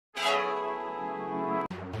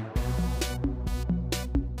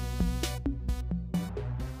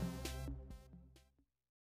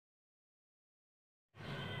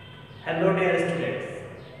Hello dear students.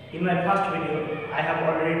 In my first video, I have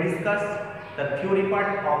already discussed the theory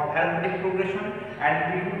part of arithmetic progression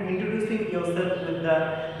and introducing yourself with the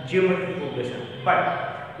geometric progression.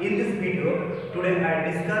 But in this video, today I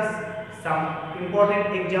discuss some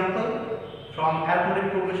important example from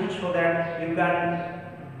arithmetic progression so that you can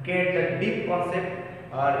get the deep concept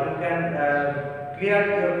or you can clear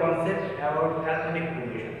your concept about arithmetic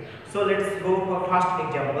progression. So let's go for first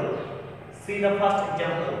example. See the first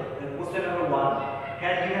example, question number 1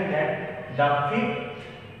 has given that the 5th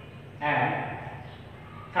and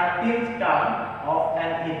 13th term of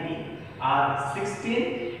an AP are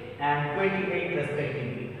 16 and 28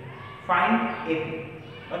 respectively. Find AP.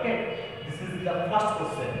 Okay, this is the first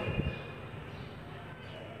question.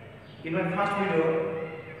 In my first video,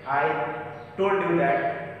 I told you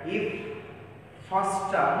that if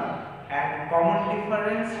first term and common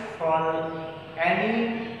difference for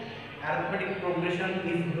any arithmetic progression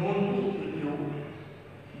is known to you,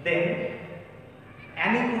 then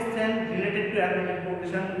any question related to arithmetic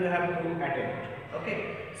progression you have to attempt.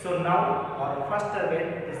 Okay, so now our first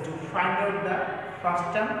target is to find out the first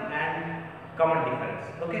term and common difference.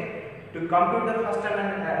 Okay, to compute the first term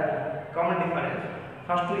and common difference,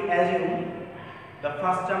 first we assume the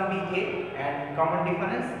first term be A and common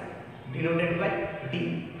difference denoted by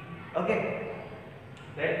D. Okay,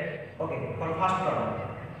 right? Okay, for first problem,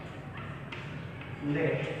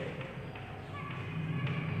 let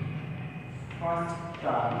first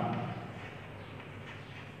term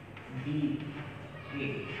be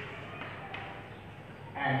A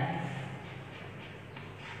and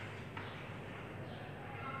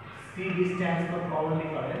CD stands for common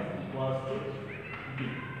difference equals to D.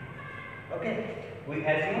 Okay, we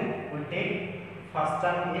assume we take first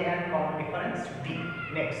term A and common difference D.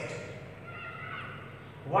 Next,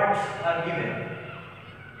 what are given?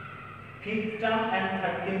 5th term and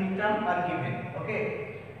 13th term are given. Okay,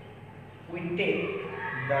 we take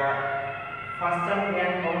the first term A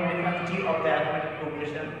and common difference D of the arithmetic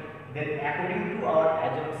progression. Then according to our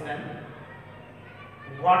assumption,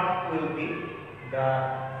 what will be the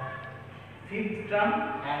 5th term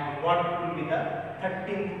and what will be the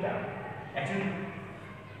 13th term? Actually,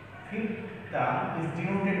 5th term is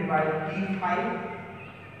denoted by D5.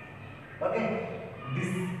 Okay, this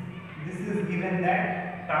is given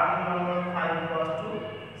that term number 5 equals to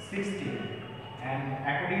 16, and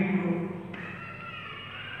according to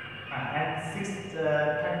and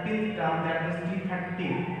 13th term, that is D13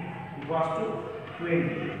 equals to 20.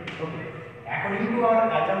 Okay, according to our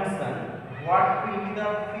assumption, what will be the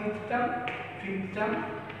 5th term? 5th term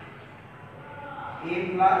A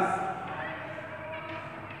plus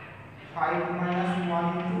 5 minus 1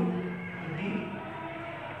 into D.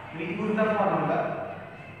 We use the formula.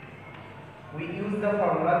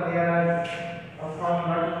 There are a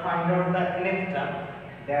formula to find out the nth term,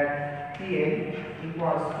 that Tn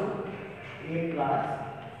equals to A plus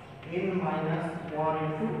n minus 1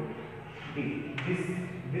 into D.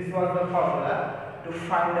 This was the formula to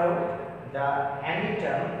find out the any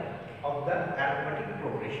term of the arithmetic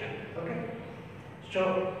progression. Okay, so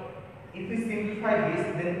if we simplify this,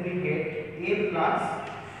 then we get A plus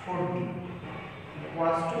 4D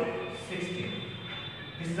equals to 16.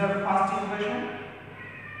 This is our first equation.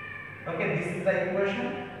 Okay, this is the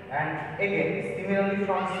equation, and again similarly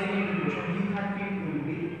from second equation, D13 will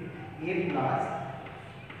be A plus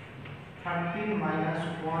 13 minus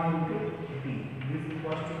 1 into D. This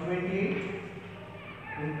equals to 28,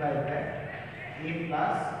 implies that A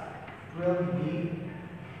plus 12D,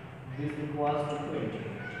 this equals to 20.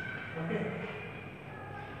 Okay.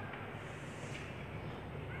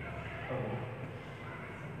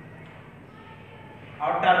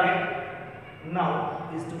 Our target now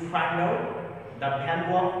is to find out the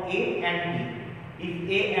value of A and D. If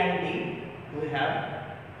A and D we have,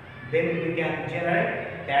 then we can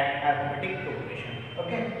generate that arithmetic progression.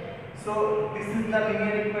 Okay, so this is the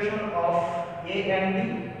linear equation of A and D,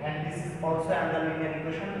 and this is also another linear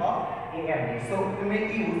equation of A and D. So we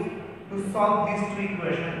may use to solve these two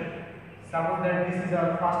equations. Suppose that this is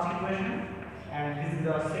our first equation and this is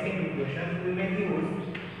our second equation. We may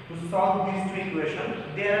use to solve these two equations.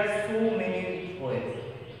 There are so many ways,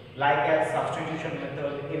 like as substitution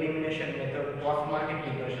method, elimination method, cross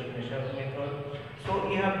multiplication method. So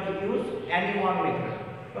you have to use any one method.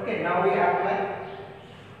 Okay, now we apply.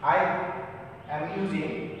 I am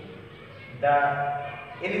using the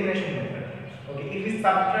elimination method. Okay, if we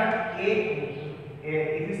subtract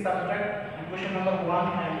if we subtract equation number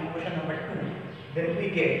 1 and equation number 2, then we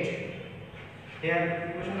get, there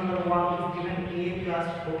equation number 1 is given A plus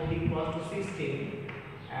 40 equals to 16,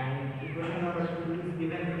 and equation number 2 is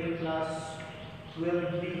given A plus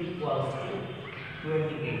 12b equals to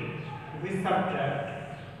 28. We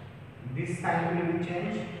subtract, this sign will be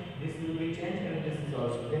changed, this will be changed, and this is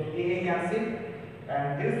also. Then a cancel,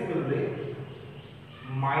 and this will be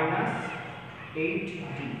minus 8d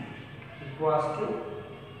equals to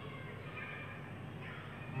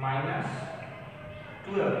minus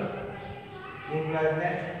 12, implies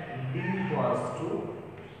that d equals to,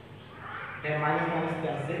 then minus minus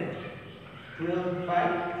cancel, 12 by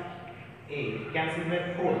 8 cancel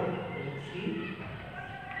by 4, 3,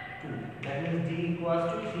 2, that means d equals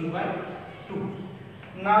to 3 by 2.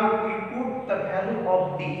 Now if we put the value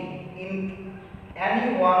of d in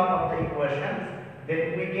any one of the equations, then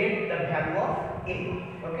we get the value of a.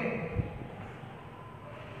 Okay.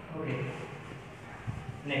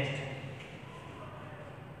 Next,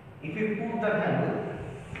 if you put the value,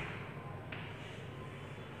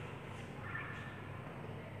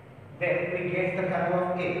 then we get the value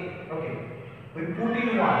of a. Okay, we put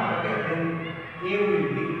in 1. Okay, then a will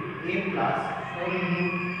be a plus 4 into,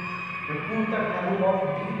 we put the value of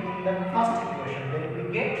d in the first equation, then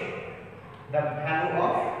we get the value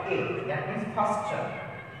of a, that means first term.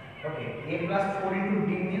 Okay, a plus 4 into d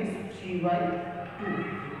means 3 by 2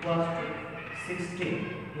 equals to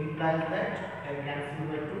 16, implies that I cancel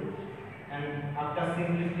by 2, and after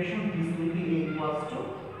simplification this will be a equals to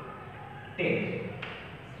 10.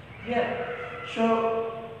 Here, so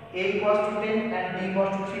a equals to 10 and d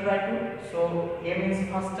equals to 3 by 2, so a means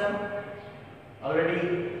first term, already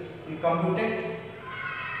we computed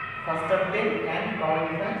first term 10 and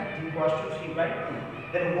common difference d equals to 3 by 2.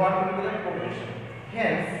 Then what will be the progression?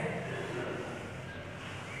 Hence,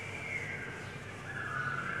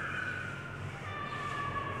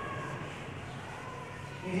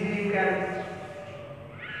 easily you can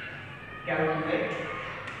calculate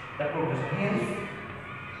the progression. Hence,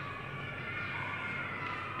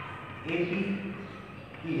 AP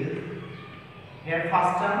is here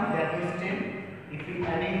first term, that is 10. If we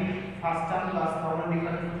adding first term plus common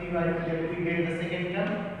difference 3 by 2, then we get the second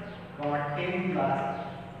term, 10 plus,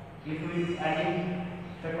 if we adding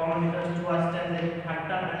the common difference twice term, then third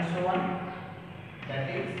term, and so on, that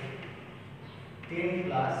is 10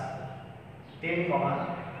 plus 10 common,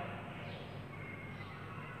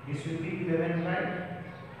 this will be 11 by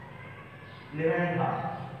 11 and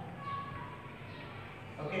half.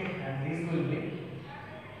 Okay, and this will be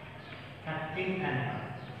 13 and half,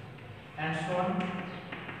 and so on.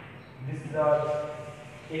 This is our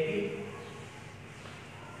AP.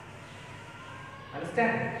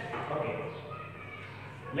 Understand? Okay.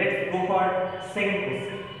 Let's go for second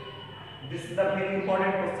question. This is the very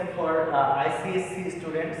important question for ICSC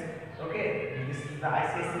students. Okay, this is the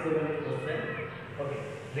ICSC level question. Okay,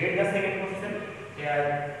 read the second question.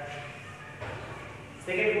 Here,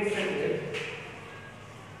 second question is,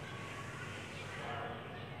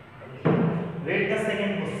 read the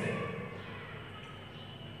second question.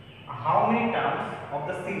 How many terms of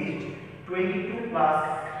the series 22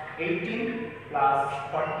 plus 18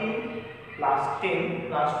 plus 14 plus 10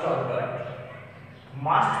 plus dot dot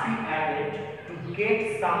must be added to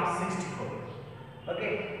get sum 64?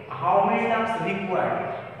 Okay, how many terms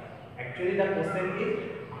required? Actually the question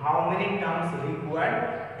is how many terms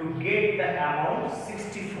required to get the amount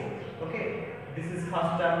 64. Okay, this is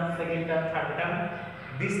first term, second term, third term.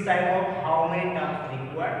 This type of how many terms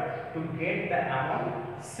required to get the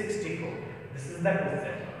amount 64. This is the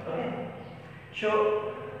question. Okay,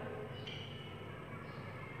 so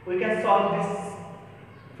we can solve this.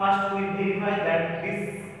 First we verify that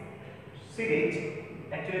this series,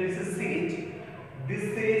 actually this is series, this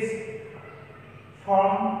series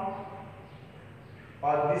form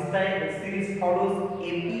or this type of series follows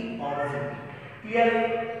AP or CP.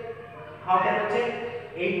 Here how can I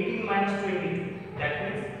check? 18 minus 22, that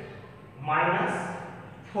means minus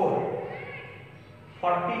 4.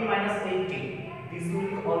 14 minus 18, this will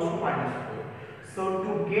be also minus 4. So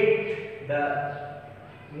to get the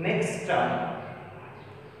next term,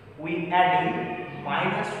 we adding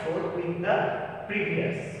minus 4 with the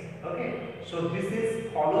previous. Okay, so this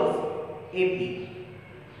is follows AP,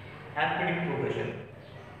 arithmetic progression,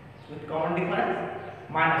 with common difference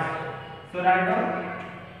minus 4. So write down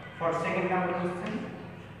for second number question,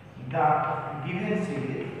 the given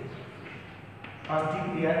series, first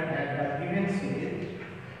clear that the given series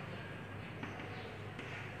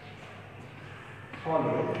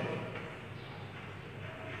follows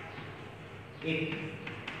it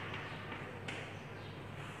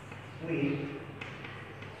with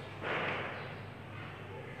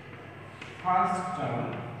first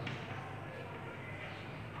term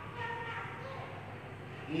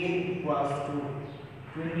a equals to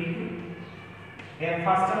 22, here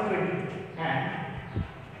first term 22 and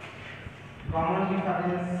common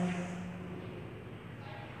difference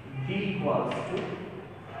d equals to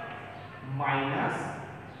minus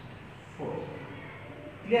 4.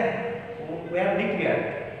 Clear? We have declared.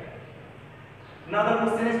 Now the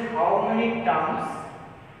question is how many terms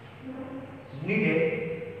needed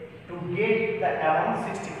to get the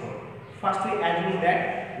amount 64. First we assume that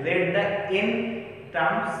let the n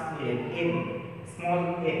terms n small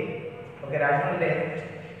n. Okay, rational length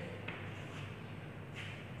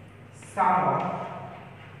sum of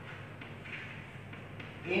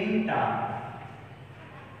n term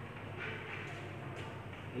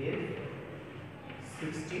is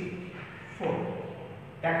 64.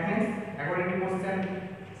 That means according to question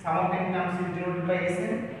sum of n terms is denoted by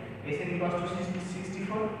Sn. Sn equals to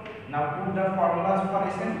 64. Now put the formulas for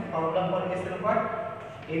Sn. Formula for Sn what?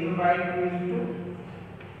 N by 2 into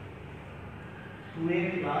 2a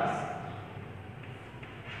plus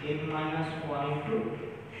n minus 1 into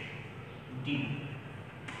d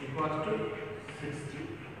equals to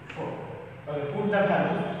 64. Okay, put the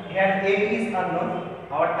value. Here a is unknown.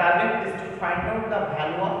 Our target is to find out the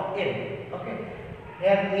value of n. Okay.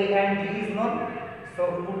 Here a and d is known. So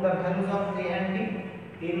put the values of a and d.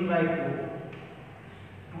 N by 2.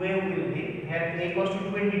 2a will be here a equals to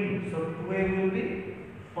 22. So 2a will be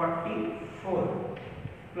 44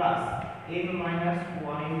 plus n minus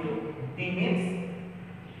 1 into d means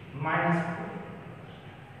minus 4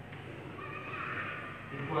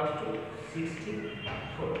 equals to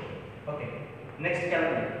 64. Okay. Next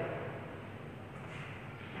calculate.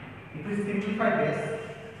 If we simplify this,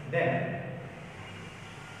 then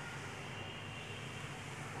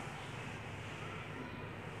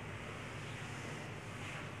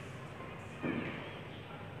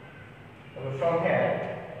from here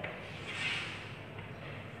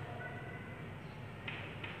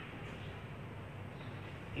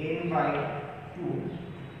n by 2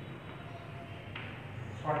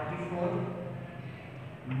 44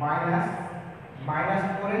 minus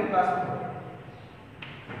 4n plus 4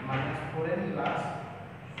 minus 4n plus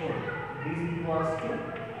 4 this equals to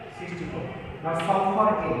 64. Now solve for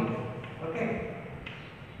n. Okay,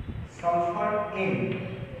 solve for n,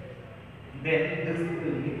 then this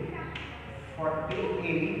will be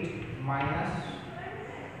 48 minus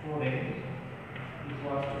 4n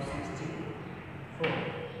equals to 64.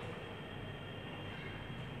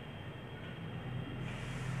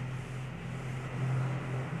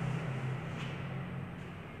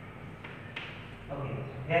 Okay,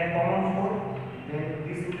 here common 4, then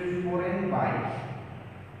this will be 4n by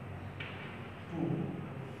 2,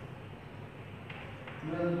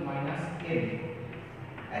 12 minus n.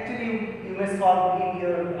 Actually, you may solve in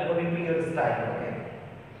your according to your style. Okay,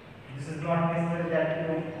 this is not necessary that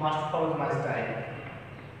you must follow my style.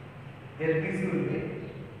 Then this will be,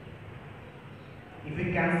 if we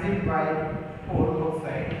cancel by 4 both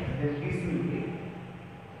sides, then this will be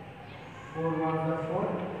 4 1 are 4,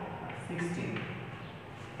 16.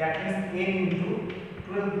 That means n into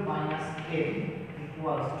 12 minus n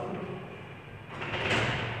equals to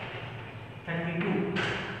 32.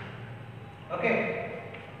 Okay.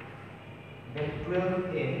 Then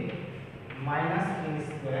 12n minus n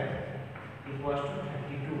square equals to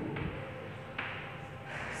 32.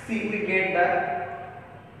 See, we get the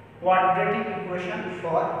quadratic equation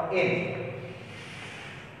for n.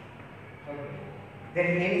 Okay. Then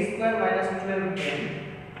n square minus 12n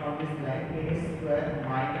from this line, n square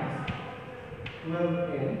minus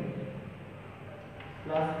 12n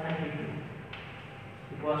plus 32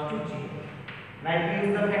 equals to 0. Now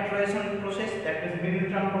use the factorization process, that is middle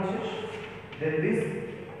term process. Then this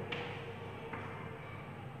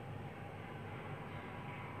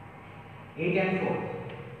eight and 4.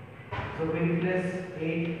 So we replace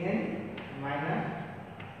 8n minus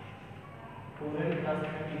 4n plus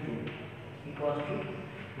 32 equals to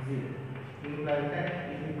 0. Implies that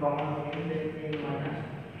if we common n, then n minus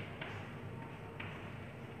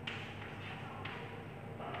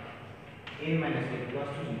n minus 8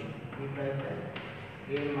 equals to 0. Implies that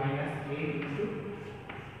n minus 8 into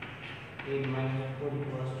n minus 4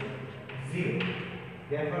 equals to 0.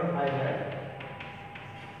 Therefore, either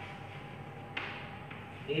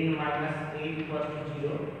n minus 8 equals to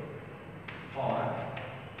 0 or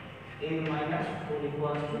n minus 4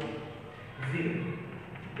 equals to 0.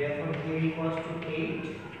 Therefore, n equals to 8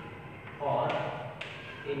 or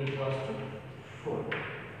n equals to 4.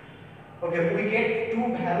 Okay, we get two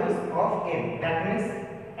values of n. That means,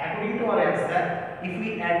 according to our answer, if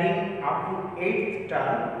we adding up to 8th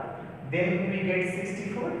term, then we get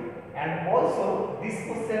 64. And also, this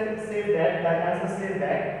question says that, the answer says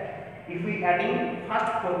that if we adding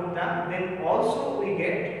first 4th term, then also we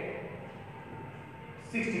get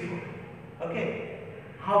 64. Okay,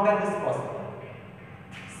 how can this possible?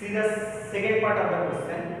 See the second part of the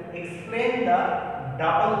question. Explain the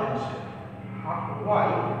double answer. Why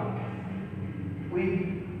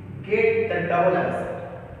we get the double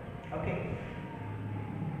answer? Okay.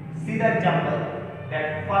 See the example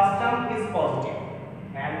that first term is positive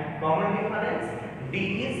and common difference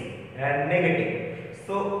D is negative.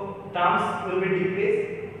 So terms will be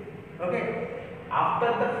decreased. Okay. After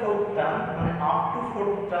the fourth term, up to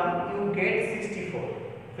fourth term, you get 64.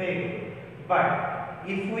 Very good. But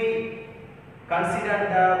if we consider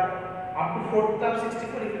the up to fourth term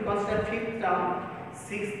 64, if you consider fifth term,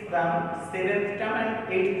 sixth term, seventh term,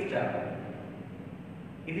 and eighth term,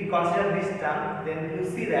 if you consider this term, then you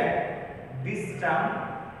see that this term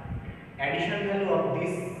addition value of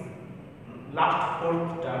this last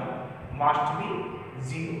fourth term must be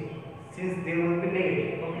 0, since they will be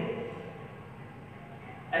negative. Okay.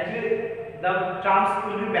 Actually, the terms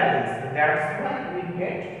will be balanced. That's why we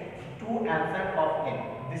get 2 answers of n.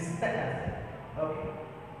 This is the answer. Okay.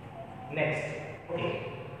 Next.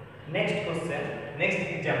 Okay. Next question. Next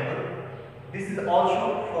example. This is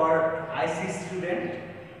also for IC student,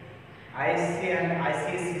 IC and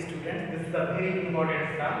ICSE students. This is a very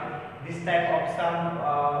important sum. This type of sum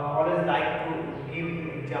always like to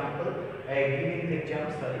give example. Giving the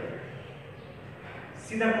example. Sorry.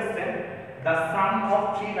 See the question. The sum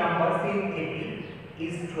of 3 numbers in AP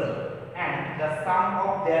is 12 and the sum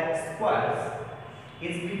of their squares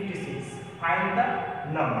is 56. Find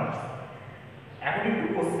the numbers. According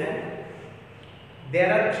to question, there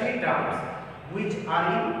are 3 terms which are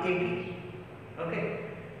in AP. Okay.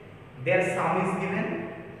 Their sum is given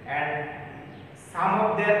and sum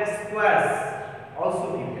of their squares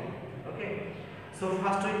also given. Okay. So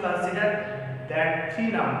first we consider that 3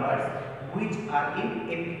 numbers which are in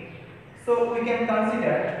AP. So we can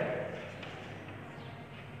consider,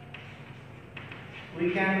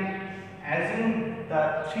 we can assume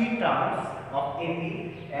the 3 terms of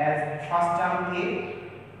AP as first term A.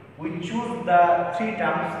 We choose the 3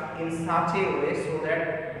 terms in such a way so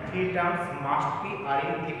that 3 terms must be are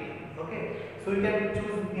in AP. Okay. So we can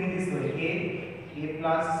choose in this way A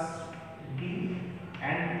plus D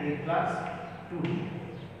and A plus 2D.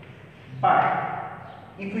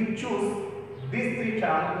 But if we choose these 3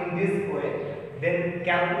 terms in this way, then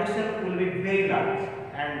calculation will be very large,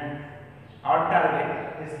 and our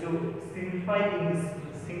target is to simplify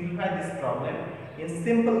this problem in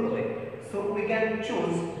simple way. So we can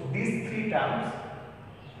choose these 3 terms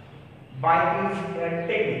by using a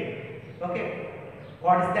technique. Okay,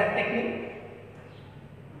 what is that technique?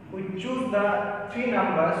 We choose the 3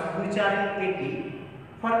 numbers which are in AP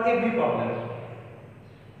for every problem.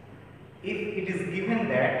 If it is given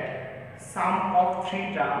that sum of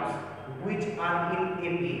 3 terms which are in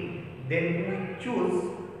AP, then we choose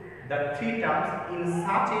the 3 terms in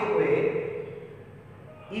such a way.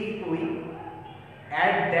 If we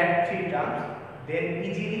add that 3 terms, then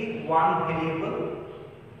easily one variable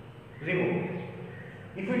removed.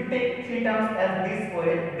 If we take 3 terms as this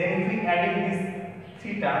way, then if we add in these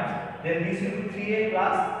 3 terms, then this will be 3a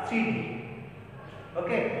plus 3d.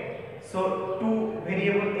 Okay. So 2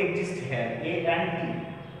 variables exist here, a and b.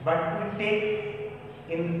 But we take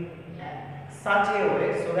in such a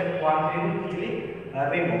way so that one variable easily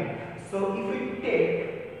removed. So if we take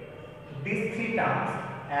these 3 terms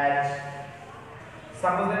as,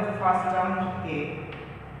 suppose that first term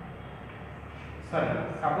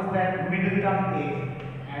suppose that middle term A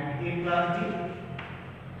and A plus D,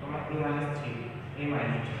 A minus 3, A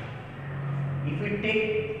minus 2. If we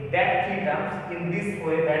take that 3 terms in this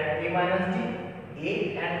way, that A minus D,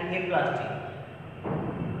 A and A plus D.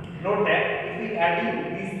 Note that if we add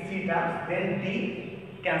in these 3 terms, then D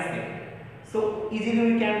cancel. So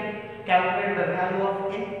easily we can calculate the value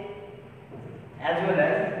of A, as well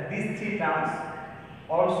as these 3 terms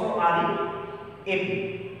also are in AP.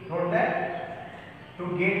 Note that to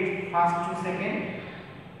get first to second,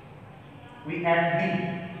 we add D.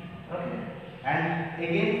 Okay, and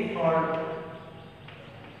again for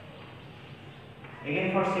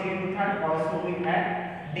second to third also we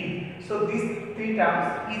add D. So these 3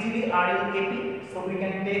 terms easily are in AP. So we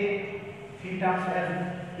can take 3 terms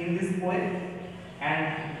as in this way,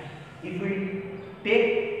 and if we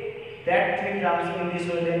take that 3 terms in this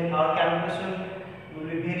way, then our calculation will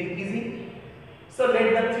be very easy. So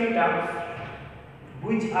let the 3 terms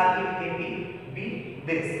which are in AP be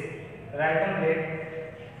this. Write down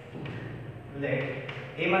let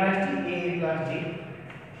A minus D, A plus D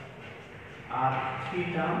are 3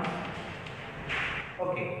 terms.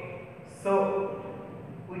 Okay, so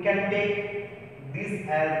we can take this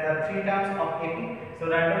as the 3 terms of AP. So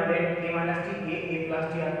write down let A minus T, A plus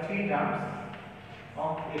T are 3 terms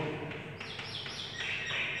of AP.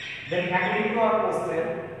 Then according to our question,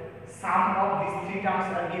 sum of these 3 terms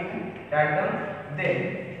are given. Write down then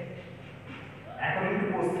according to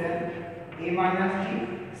question A minus T,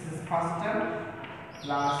 this is first term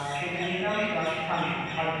plus second term plus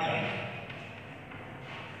third term.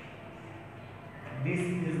 This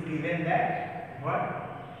is given that what?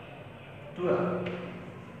 12.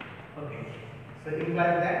 Okay. So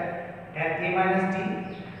implies that at A minus T,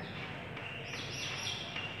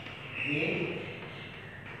 A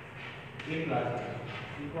plus T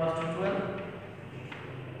equals to 12.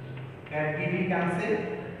 And DD cancel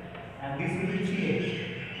and this will be 3A.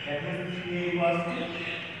 That means 3A equals to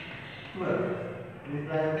 12.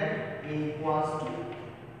 Implies that A equals to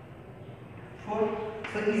 4.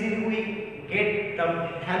 So easily we get the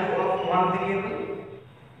value of one variable.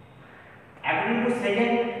 According to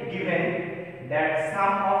second given that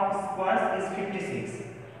sum of squares is 56.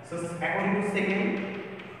 So according to second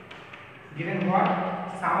given what?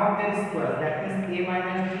 Sum of their squares, that means A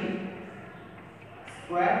minus T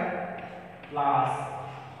square plus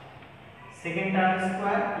second term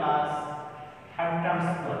square plus third term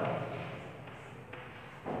square.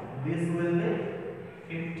 This will be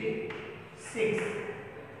 56.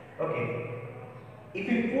 Okay. If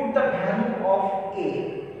we put the value of A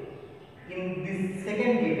in this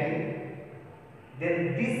second given, then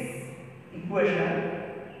this equation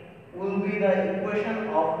will be the equation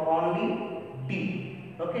of only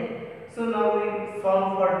D. Okay. So now we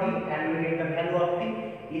solve for D and we get the value of D.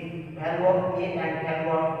 If value of A and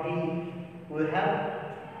value of D we have,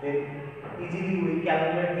 then easily we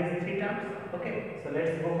calculate these 3 terms. Okay. So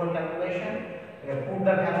let's go for calculation. Put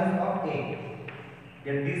the values of A.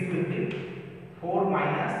 Then this will be 4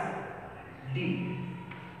 minus D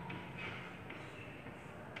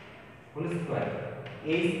whole square.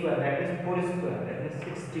 A square, that is 4 square, that is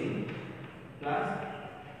 16 plus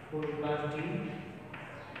 4 plus D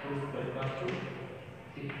whole square equals to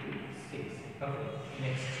 56. Okay,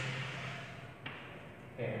 next.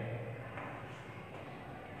 Okay.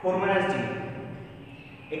 4 minus D.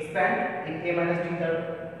 Expand in A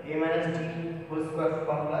minus D whole square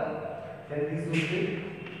formula. Then this will be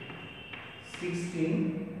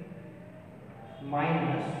 16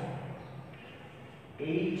 minus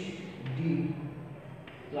 8D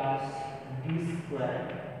plus D square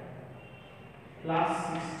plus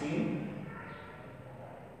 16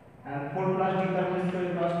 and 4 plus D square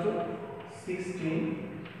equals to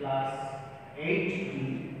 16 plus 8D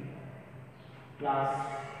plus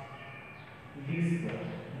D square.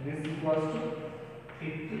 This equals to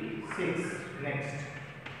 56. Next.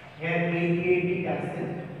 Here A cancel.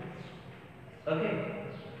 Okay.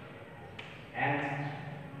 And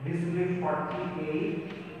this will be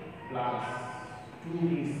 48 plus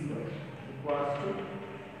 2D square equals to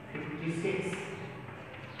 56.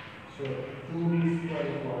 So 2D square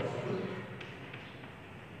equals to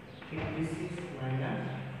 56 minus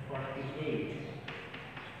 48.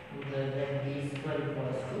 Then D square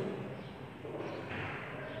equals to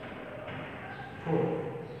 4.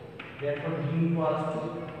 Therefore D equals to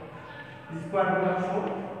D square equals 4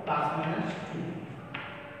 plus minus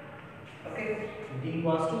 2. Okay, D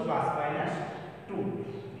equals to plus minus 2.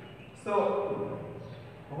 So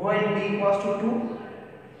when D equals to 2,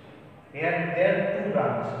 there are 2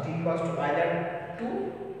 branches. D equals to either 2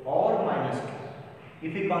 or minus 2.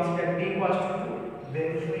 If we consider D equals to 2, then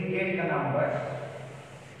we get the number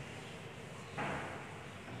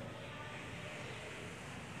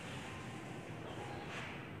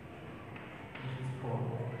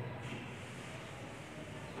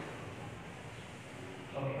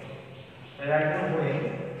right now when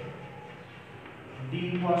D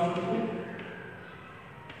equals to 2,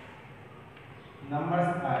 numbers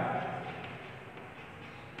are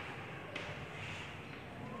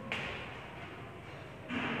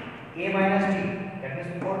A minus D, that is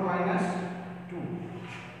 4 minus 2,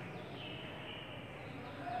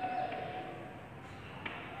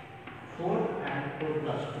 4 and 4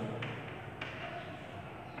 plus 2,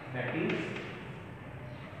 that is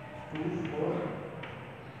 2, 4,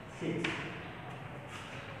 6.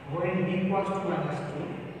 When D equals to minus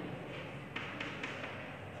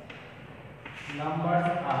 2, numbers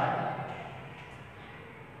are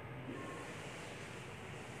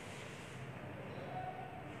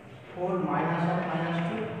 4 minus of minus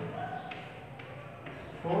 2,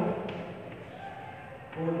 4,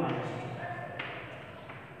 4 minus 2,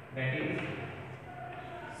 that is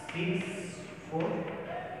 6, 4, 2.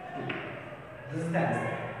 This is the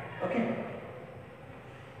answer. Okay.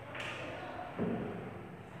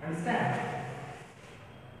 Understand?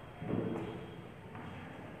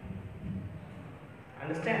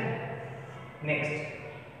 Next,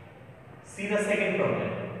 see the second problem.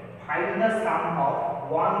 Find the sum of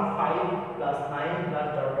 1 5 plus 9 plus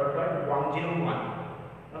dot dot dot 101.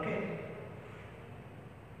 Okay.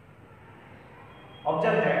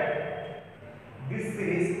 Observe that this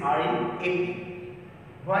series are in AP.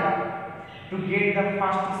 Why? To get the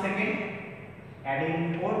first to second,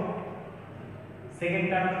 adding 4. Second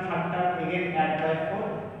term to third term, again add by 4.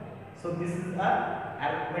 So this is a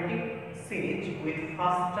arithmetic series with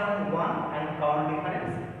first term 1 and common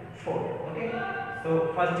difference 4. Okay. So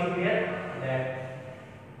first declare that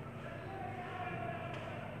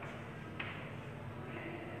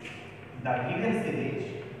the given series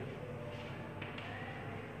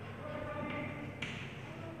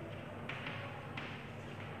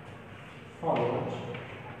follows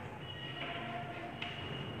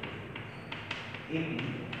AP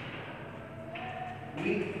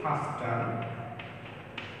with first term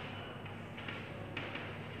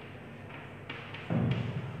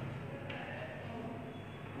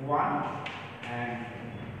one and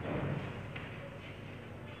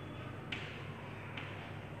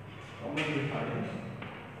common difference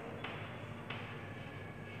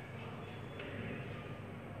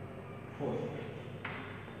 4.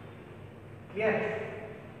 Clear?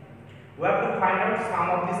 We have to find out sum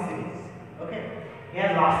of this series. Okay.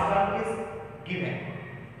 Here last term is given.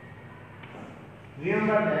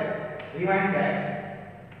 Remind that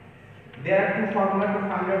there are two formulas to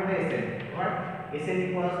find out the SN. What? SN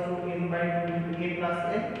equals to n by 2 a plus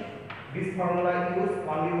n. This formula used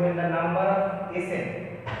only when the number of SN.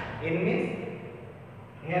 N means,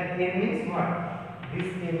 here n means what? This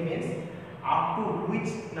n means up to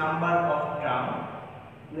which number of term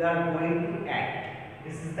we are going to add.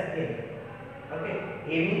 This is the n. Okay.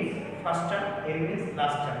 A means first term, n means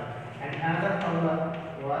last term. And another formula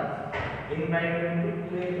was n by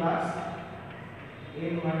 2 a plus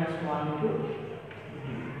n minus 1 to d.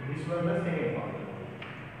 This was the second formula.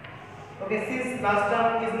 Okay, since last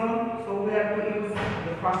term is known, so we have to use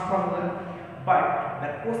the first formula. But the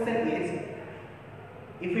question is,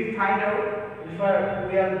 if we find out, if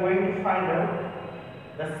we are going to find out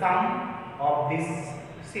the sum of this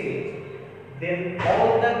series, then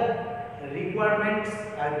all the requirements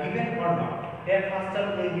are given or not. Here first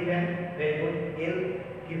term A given, very good. L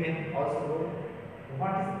given, also good.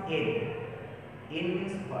 What is N? N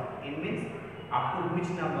means what? N means up to which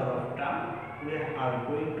number of term we are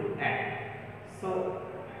going to add. So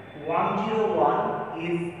 101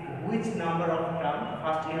 is which number of term?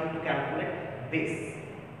 First you have to calculate this.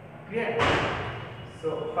 Clear? So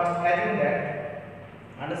first assume that,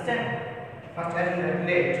 understand? First assume that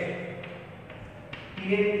let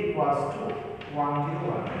Tn equals to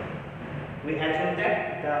 101. We assume that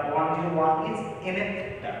the 101 is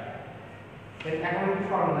nth term. Then according to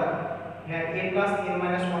formula, here a plus n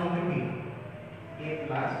minus 1 to b. A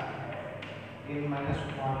plus n minus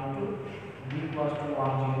 1 to b equals to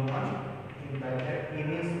 101. Implies that n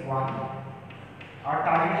is 1. Our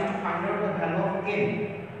target is to find out the value of n.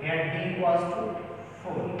 Here d equals to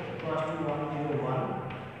 4 equals to 101.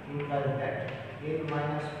 Implies that n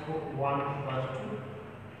minus 1 equals to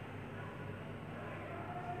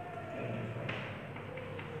 25.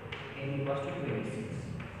 N equals to 26.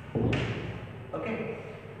 Okay.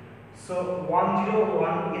 So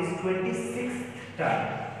 101 is 26th term.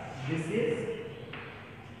 This is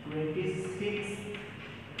 26th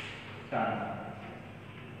term.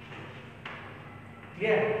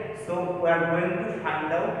 Clear? So we are going to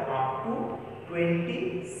find out up to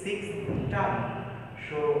 26th term.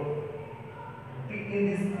 So in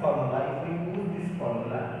this formula, if we use this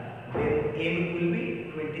formula, then n will be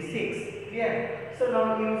 26. Clear? So now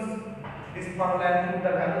use this formula and put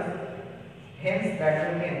the values. Hence that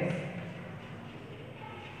means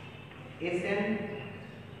Sn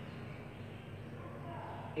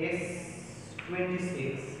is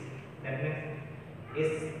 26. That means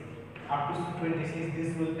S up to 26. This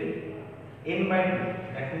will be n by 2.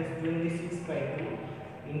 That means 26 by 2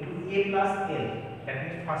 into a plus l. That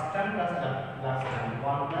means first term plus last term.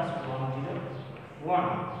 1 plus 101.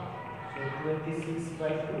 So 26 by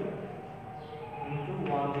 2 into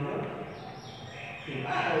 103.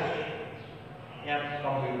 Yeah,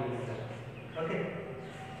 complete this. Okay.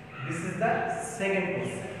 This is the second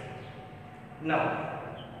question. Now,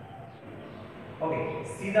 okay,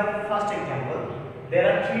 see the first example. There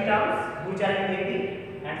are 3 terms which are in AP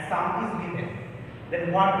and sum is given. Then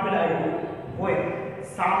what will I do when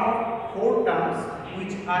sum of 4 terms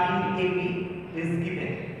which are in AP is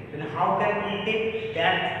given? Then how can we take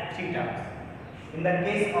that 3 terms? In the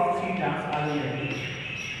case of 3 terms are in AP,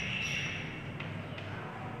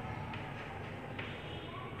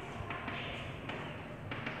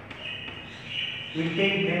 we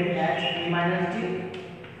take them as a minus d,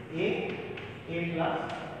 a plus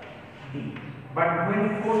d. But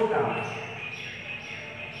when 4 terms,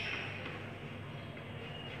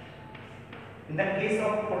 in the case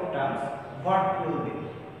of 4 terms, what will be?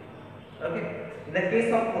 Okay. In the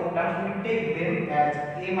case of 4 terms, we take them as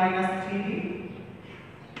a minus 3d,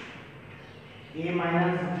 a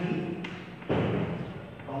minus d,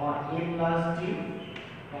 comma a plus d,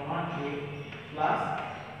 comma a plus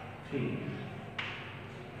 3.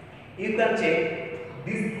 You can check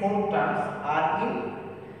these 4 terms are in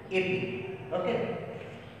AP. Okay.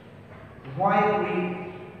 Why we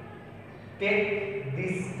take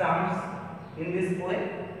these terms in this way?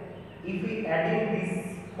 If we adding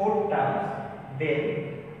these 4 terms, then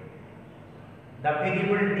the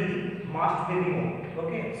variable d must be removed.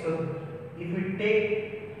 Okay. So if we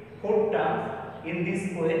take 4 terms in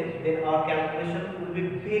this way, then our calculation will be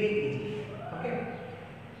very easy. Okay.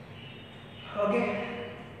 Okay.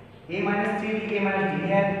 A minus 3d, a minus d.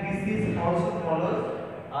 Here this is also follows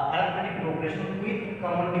arithmetic progression with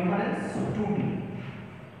common difference 2d.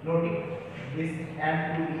 Note it. This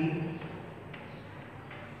and 2d.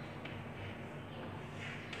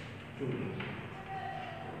 2d.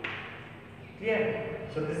 Clear?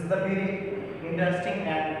 So this is the very interesting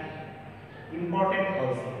and important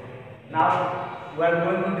also. Now we are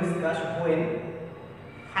going to discuss when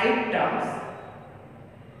 5 terms,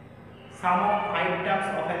 sum of 5 terms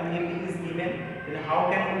of an AP is given, then how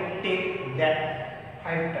can we take that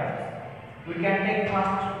 5 terms? We can take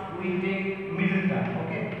first, we take middle term.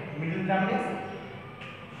 Okay, middle term is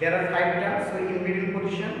there are 5 terms, so in middle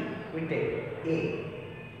position we take a,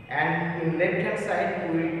 and in left hand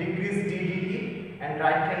side we decrease ddt, and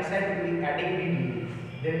right hand side we adding ddt.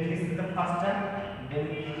 Then this is the first term. Then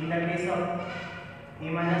in the case of a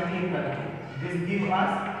minus d plus d, this gives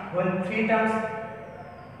us when 3 terms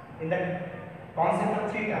in the concept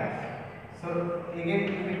of 3 terms. So again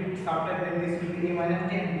if we subtract, then this will be a minus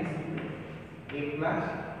d and this will be a plus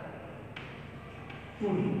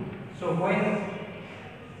 2d. So when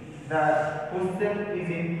the question is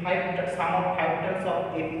in sum of 5 terms of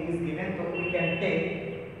AP is given, so we can take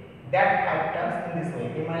that 5 terms in this way: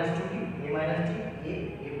 a minus 2d, a minus d,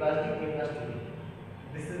 a plus d, a plus 2d.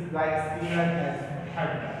 This is like similar as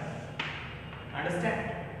third term. Understand?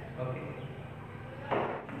 Okay.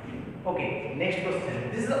 Okay. Next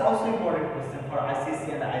question. This is also important question for ICC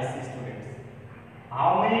and IC students.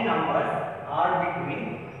 How many numbers are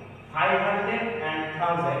between 500 and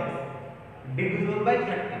 1000 divisible by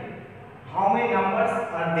 30? How many numbers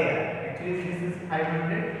are there? Actually, this is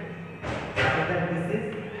 500 and then this is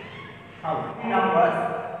 1000. Numbers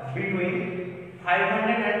between 500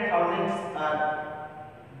 and 1000 are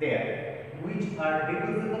there, which are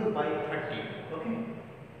divisible by 30. Okay.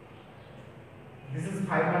 This is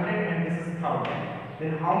 500 and this is 1000.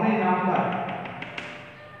 Then how many numbers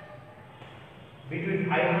between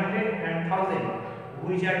 500 and 1000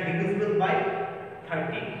 which are divisible by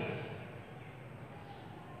 30?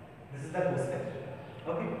 This is the question.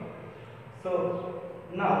 Okay. So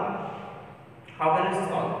now how can we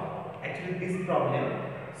solve? Actually, this problem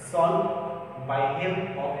solve by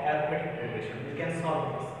help of arithmetic progression. We can solve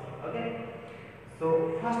this. Okay. So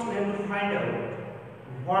first we have to find out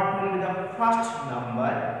what will be the first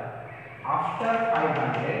number after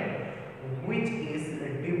 500 which is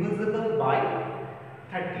divisible by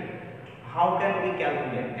 30. How can we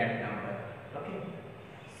calculate that number? Okay.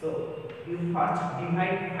 So you first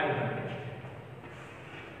divide 500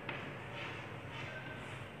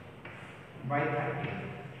 by 30.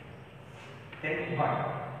 Then what?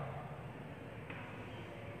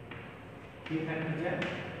 You can get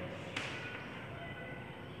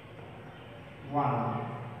 1.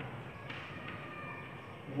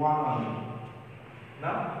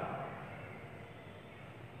 Now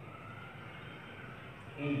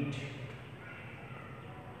 8.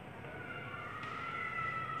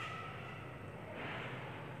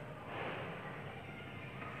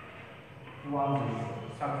 1.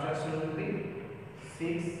 Subtraction will be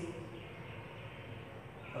 6.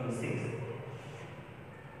 6.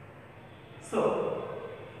 So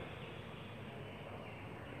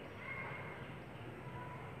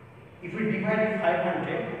if we divide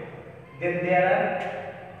 500, then there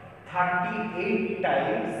are 38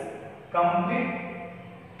 times complete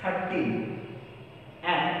 13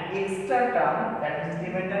 and extra term, that is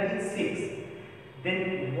remainder is 6.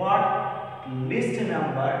 Then what least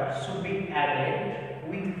number should be added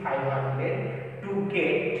with 500 to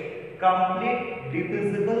get complete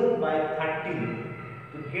divisible by 13,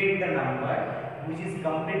 to get the number which is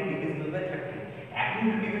complete divisible by 13.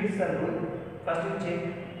 According to division rule, first we check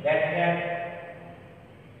that here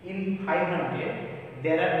in 500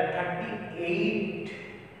 there are 38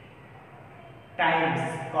 times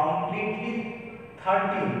completely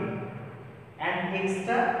 13 and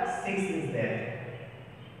extra 6 is there.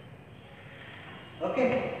 Okay,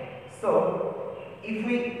 so if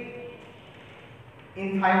we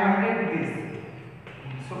in 500 this,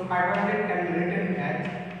 so 500 can be written as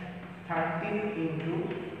 13 into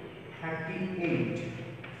 38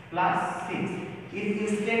 plus 6. If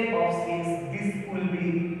instead of 6 this will be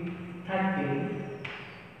 13,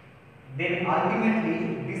 then ultimately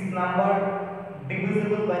this number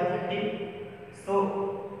divisible by 13. So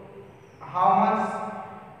how much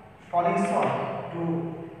falling short to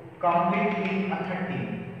complete in a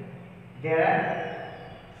 13? There are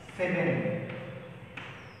 7.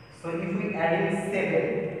 So if we add in 7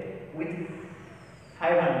 with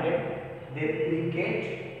 500, then we get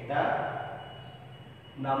the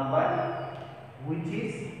number which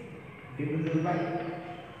is divisible by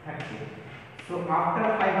 30. So after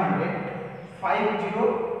 500,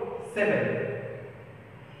 507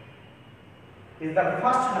 is the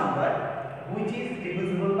first number which is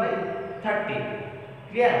divisible by 30.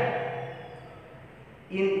 Clear?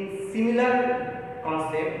 In similar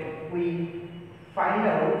concept, we find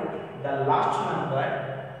out the last number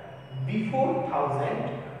before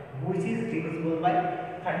 1000 which is divisible by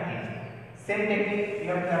 30. Same technique you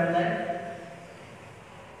have to apply,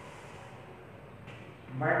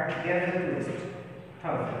 but there is a twist.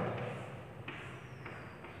 1000.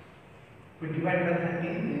 We divide by 13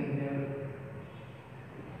 in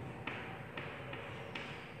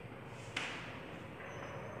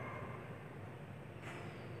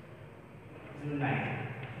 9.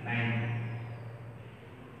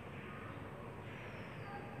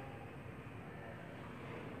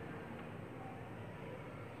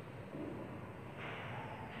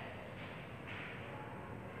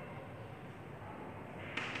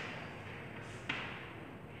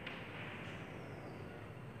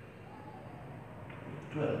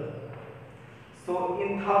 12. So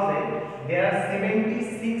in 1000 there are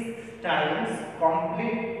 76 times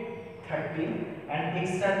complete 13 and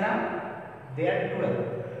extra term there are 12.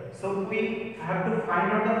 So we have to find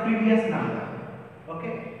out the previous number.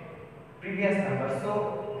 Okay, previous number. So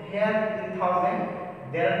here in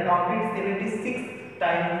 1000 there are complete 76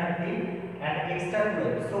 times 13 and extra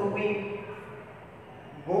 12. So we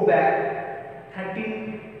go back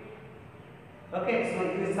 13. Okay, so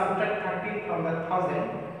if we subtract 13 from the 1000,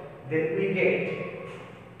 then we get,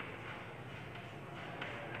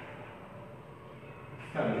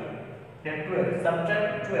 then 12.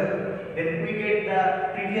 Subtract 12, then we get the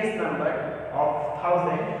previous number of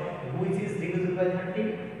 1000 which is divisible by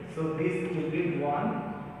 30. So this will be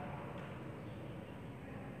 1.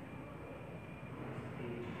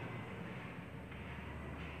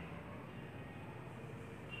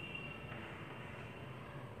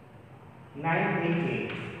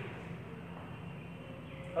 988.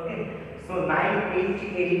 Okay, so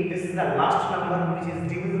 988, this is the last number which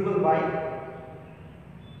is divisible by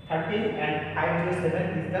 13 and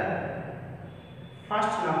 507 is the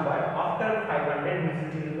first number after 500 which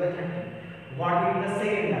is divisible by 13. What will be the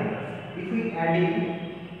second number? If we add in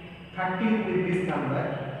 13 with this number,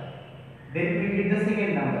 then we get the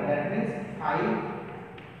second number, that means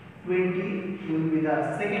 520 will be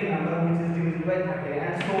the second number which is divisible by 30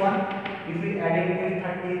 and so on. If we add in with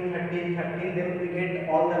 13, 13, 13, then we get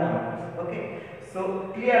all the numbers. Okay,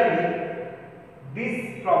 so clearly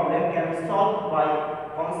this problem can be solved by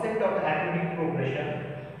concept of arithmetic progression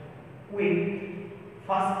with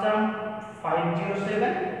first term 507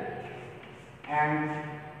 and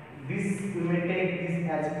this we may take this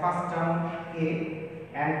as first term A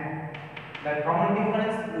and the common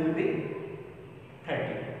difference will be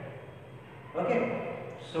 30. Okay,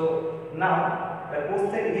 so now the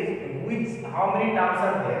question is how many terms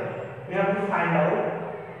are there? We have to find out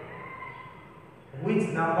which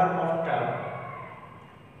number of term,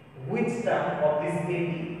 which term of this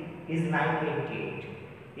 80 is 988.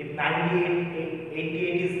 If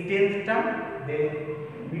 988 is 10th term, then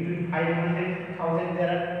between 500 1000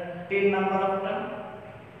 there are 10 number of term.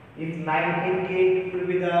 If 988 will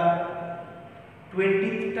be the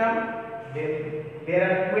 20th term, then there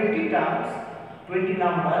are 20 terms, 20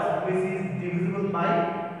 numbers which is divisible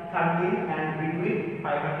by 13 and between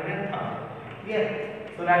 500 and 1000. Clear?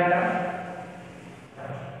 So write down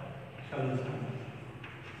solution.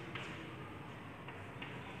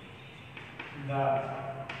 The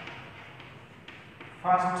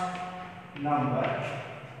first number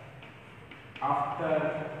after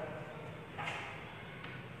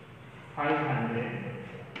 500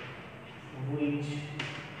 which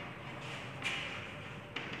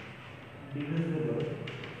divisible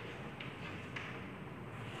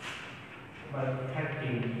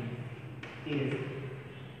is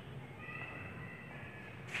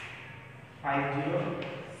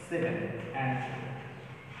 507 and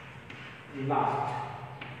last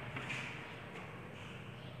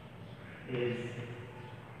is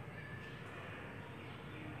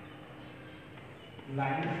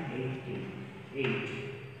 988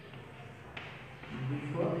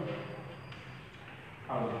 before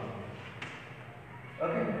 1000.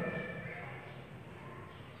 Okay.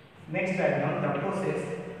 Next diagram, the process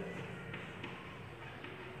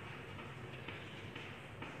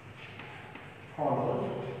follows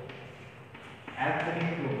arithmetic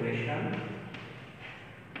progression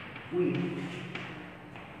with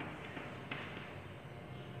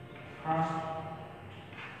first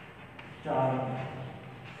term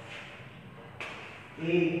A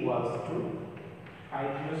equals to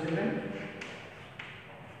 507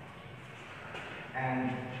 and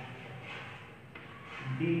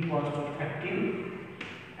B equals to 13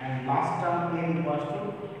 and last term A equals to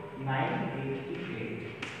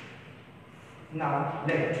 988. Now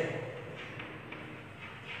let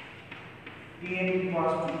Tn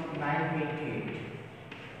equals to 988.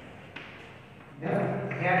 Then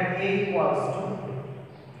here A equals to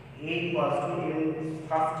in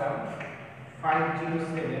first term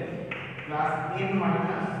 507 plus n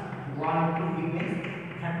minus 1 to means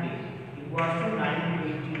 30 equals to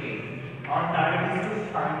 988. Our target is to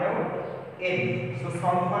find out n. So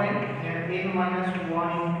solve for n. Here n minus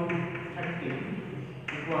 1 into 30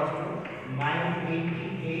 equals to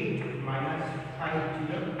 988 minus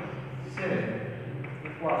 507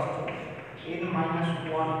 equals to n minus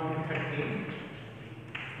 1 into 30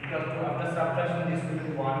 equals to, after subtraction this will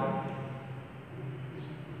be 1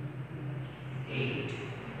 8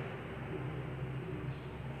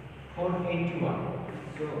 481.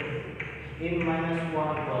 So n minus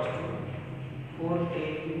 1 equals to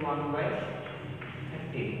 481 by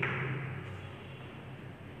 30.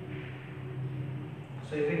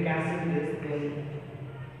 So if we cancel this, then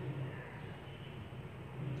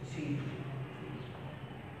see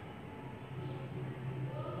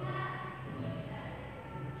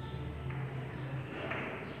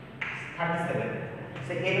 37.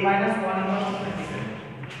 So n minus 1 equals to 37.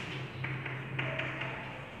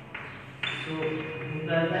 So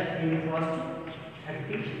implies that n equals to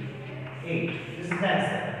 38. This is the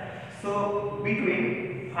answer. So between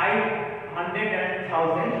 500 and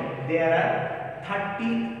 1000 there are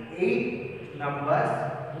 38 numbers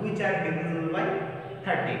which are divisible by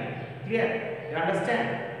 30. Clear? You understand?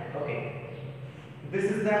 Okay. This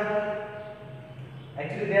is the,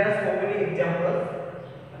 actually there are so many examples.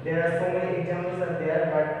 Are there,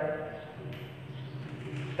 but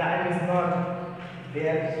time is not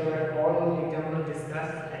there, so that all examples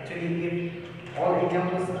discussed. Actually, if all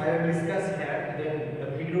examples I will discuss here, then the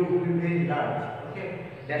video will be very large. Okay,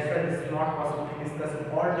 that's why it is not possible to discuss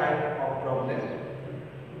all type of problems.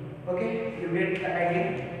 Okay, you get the idea.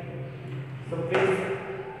 So please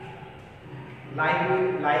like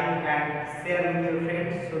and share with your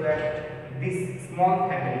friends so that this small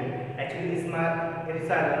family, actually is my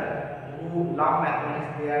epsilon, who love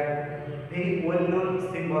mathematics, they are very well known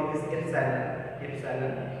symbol is epsilon.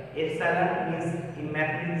 Epsilon means in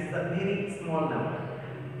mathematics is a very small number,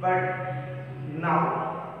 but now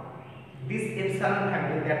this epsilon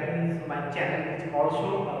family, that means my channel is also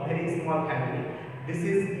a very small family. This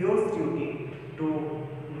is your duty to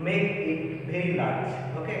make it very large.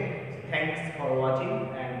 Okay, so thanks for watching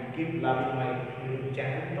and keep loving my YouTube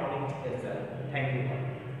channel Tonic Epsilon. Thank you.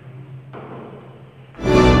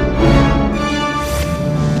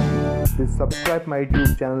 Please subscribe my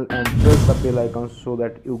YouTube channel and press the bell icon so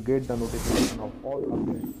that you get the notification of all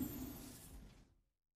updates.